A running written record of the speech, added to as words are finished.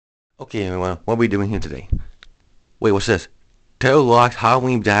Okay, everyone, what are we doing here today? Wait, what's this? Tail Locked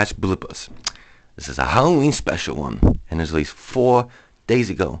Halloween Dash Bloopers. This is a Halloween special one, and it was released 4 days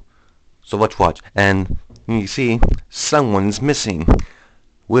ago. So let's watch. And you see, someone's missing.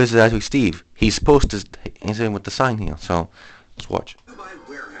 Where's actually Steve? He's supposed to. He's in with the sign here. So let's watch. My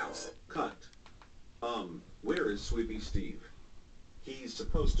warehouse. Cut. Where is Sweepy Steve? He's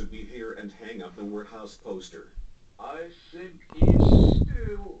supposed to be here and hang up the warehouse poster. I think he's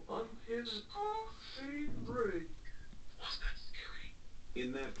still on his coffee break. Was that scary?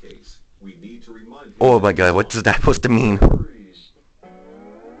 In that case, we need to remind him. Oh my god, what is that supposed to mean?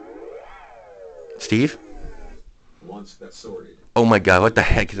 Steve? Once that's sorted. Oh my god, what the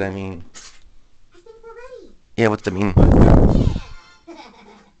heck does that mean? I think we're ready. Yeah, what's that mean?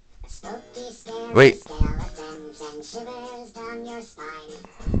 Spooky, scary Wait. skeletons and shivers down your spine.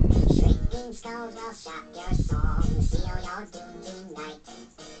 Shrieking skulls will shock your soul and seal your doom night.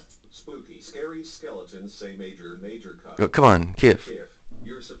 Spooky, scary skeletons say major cut. Oh, come on, Kiff. Kiff,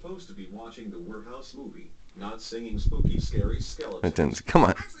 you're supposed to be watching the warehouse movie, not singing spooky, scary skeletons. Come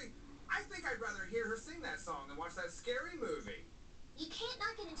on. Actually, I think I'd rather hear her sing that song than watch that scary movie. You can't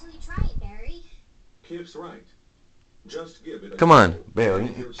knock it until you try it, Barry. Kiff's right. Just give it a Come on, go. Barry.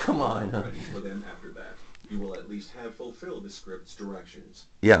 And here's Come something on. ready for them after that. You will at least have fulfilled the script's directions.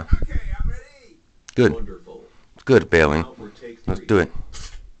 Yeah, Okay, I'm ready. good. Wonderful. Good, Barry. Now for take Let's 3. do it.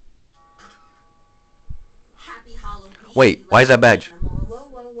 Happy Halloween. Wait, why is that badge? Whoa,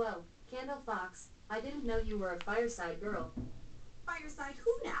 whoa, whoa. Candle Fox, I didn't know you were a fireside girl. Fireside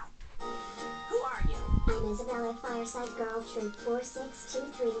who now? Who are you? I'm Isabella, Fireside Girl, Troop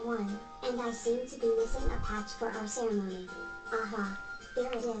 46231, and I seem to be missing a patch for our ceremony. Aha,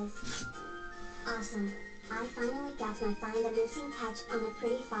 there it is. Awesome. I finally got my find a missing patch on the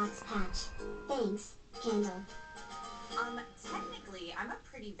Pretty Fox patch. Thanks, Kendall. Technically, I'm a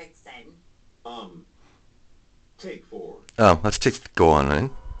pretty vixen. Take 4. Oh, let's go on then.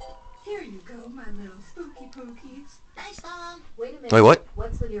 Here you go, my little spooky pookies. Thanks, Mom. Wait a minute. Wait, what?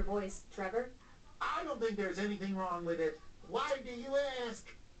 What's with your voice, Trevor? I don't think there's anything wrong with it. Why do you ask?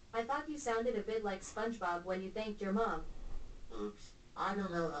 I thought you sounded a bit like SpongeBob when you thanked your mom. Oops. I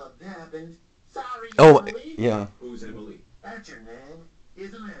don't know how it happened. Sorry, Oh, Emily. yeah. Who's Emily? That's your name,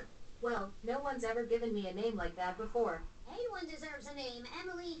 isn't it? Well, no one's ever given me a name like that before. Anyone deserves a name,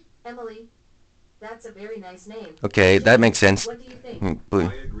 Emily. Emily. That's a very nice name. Okay, that makes sense. What do you think?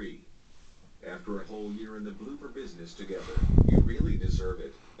 I agree. After a whole year in the blooper business together, you really deserve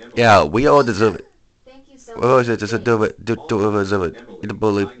it. Emily. Yeah, we all deserve it. Thank you so What was much. it? Just do it. Do deserve it. Emily, You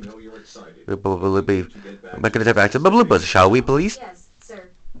believe. I know you're excited. We believe. You need to get Back to the back to the bloopers, shall we, please? Yes, sir.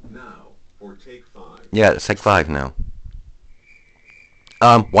 Now, for take 5. Yeah, it's like 5 now.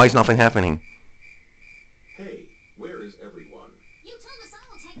 Why is nothing happening? Hey, where is everyone? You told us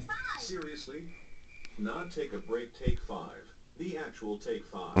all take 5. Seriously? Not take a break, take 5. The actual take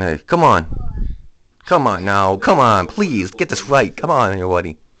 5. Hey, come on. Come on now. Come on, please. Get this right. Come on,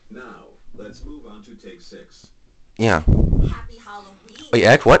 everybody. Now, let's move on to take 6. Yeah. Happy Halloween. Wait,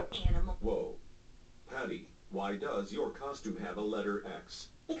 X, what? Animal. Whoa. Patty, why does your costume have a letter X?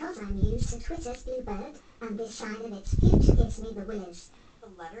 Because I'm used to Twitter's Bluebird, and this side of its future gives me the willies. The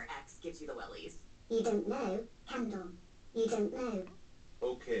letter X gives you the willies. You don't know, Kendall. You don't know.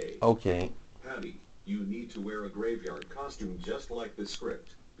 Okay. Okay. Patty, you need to wear a graveyard costume just like the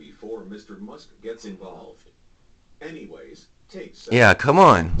script before Mr. Musk gets involved. Anyways, take 7. Yeah, come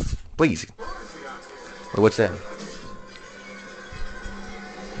on. Please. Wait, what's that?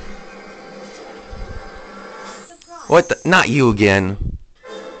 Surprise. What the? Not you again.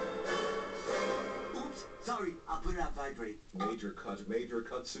 Oops. Sorry, I'll put it on vibrate. Major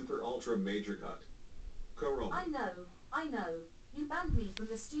cut, super ultra major cut. Corona. I know. You banned me from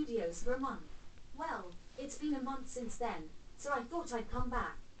the studios for a month. Well, it's been a month since then, so I thought I'd come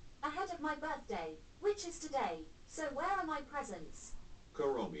back. Ahead of my birthday, which is today. So where are my presents?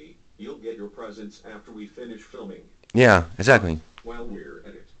 Kuromi, you'll get your presents after we finish filming. Yeah, exactly. While we're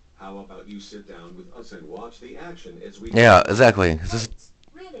at it, how about you sit down with us and watch the action as we... Yeah, exactly. This is,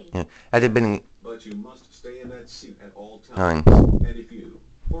 Really? yeah. Had it been But you must stay in that seat at all time. times. And if you,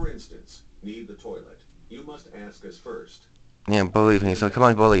 for instance, need the toilet, you must ask us first. Yeah, believe me. So come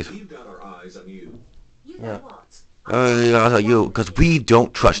on, believe. We've got our eyes on you. You Yeah. know what? You, because we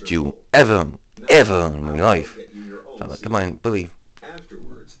don't trust you ever in my life. Get you your own So, seat. come on, believe.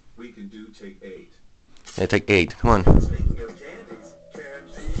 Afterwards, we can do take 8. Yeah, take 8. Come on. Speaking of candies, Can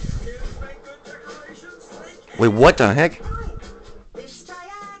these kids make good decorations? They Wait, what the heck? This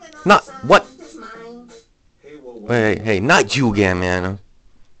diagonal Not what? is mine. Hey, whoa, whoa. Hey, not you again, man.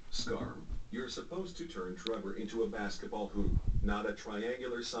 Scarm, you're supposed to turn Trevor into a basketball hoop. not a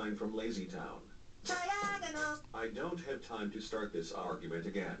triangular sign from Lazy Town. Diagonal. I don't have time to start this argument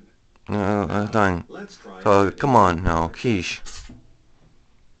again. Done. Let's try So, it. come on now, Quiche.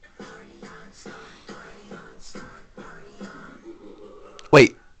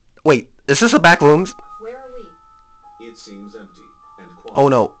 Wait, is this a back rooms? Where are we? It seems empty and quiet. Oh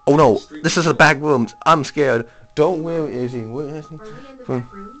no, Extremely this is a back rooms. I'm scared. Don't where is he? Are we in the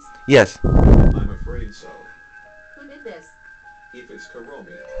back rooms? Yes. I'm afraid so. Who did this? If it's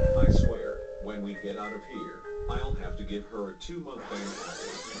Karomi, I swear, when we get out of here, I'll have to give her a 2-month ban.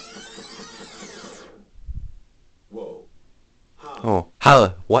 Whoa. How? Oh,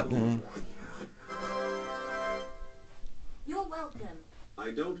 how? What? You're welcome.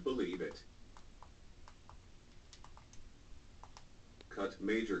 I don't believe it. Cut,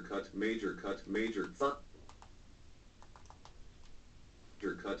 major, cut, major, cut, major, fuck.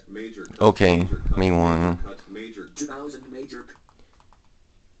 Cut, major, cut, Okay, major, cut, meanwhile. major, cut, major, 2000 major.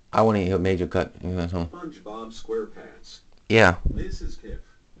 I want to hear a major cut. SpongeBob SquarePants. Yeah. This is Kiff.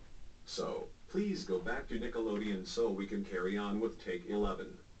 So, please go back to Nickelodeon so we can carry on with take 11.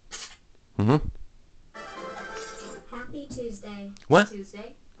 Happy Tuesday. What?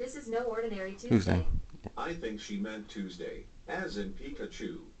 Tuesday? This is no ordinary Tuesday. Tuesday. I think she meant Tuesday, as in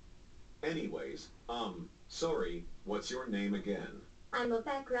Pikachu. Anyways, sorry, what's your name again? I'm a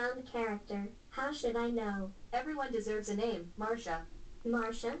background character. How should I know? Everyone deserves a name, Marsha.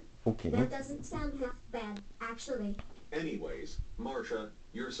 Marsha? Okay. That doesn't sound half bad, actually. Anyways, Marsha,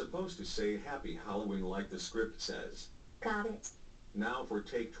 you're supposed to say Happy Halloween like the script says. Got it. Now for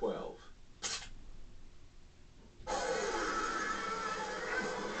take 12.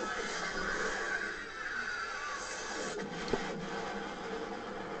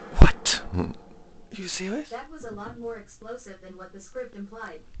 What? You serious? That was a lot more explosive than what the script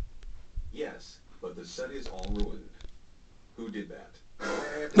implied. Yes, but the set is all ruined. Who did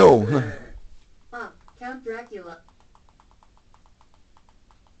that? No. Count Dracula.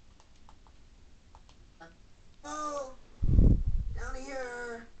 Oh, down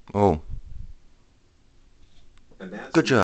here. Oh. And that's Good job.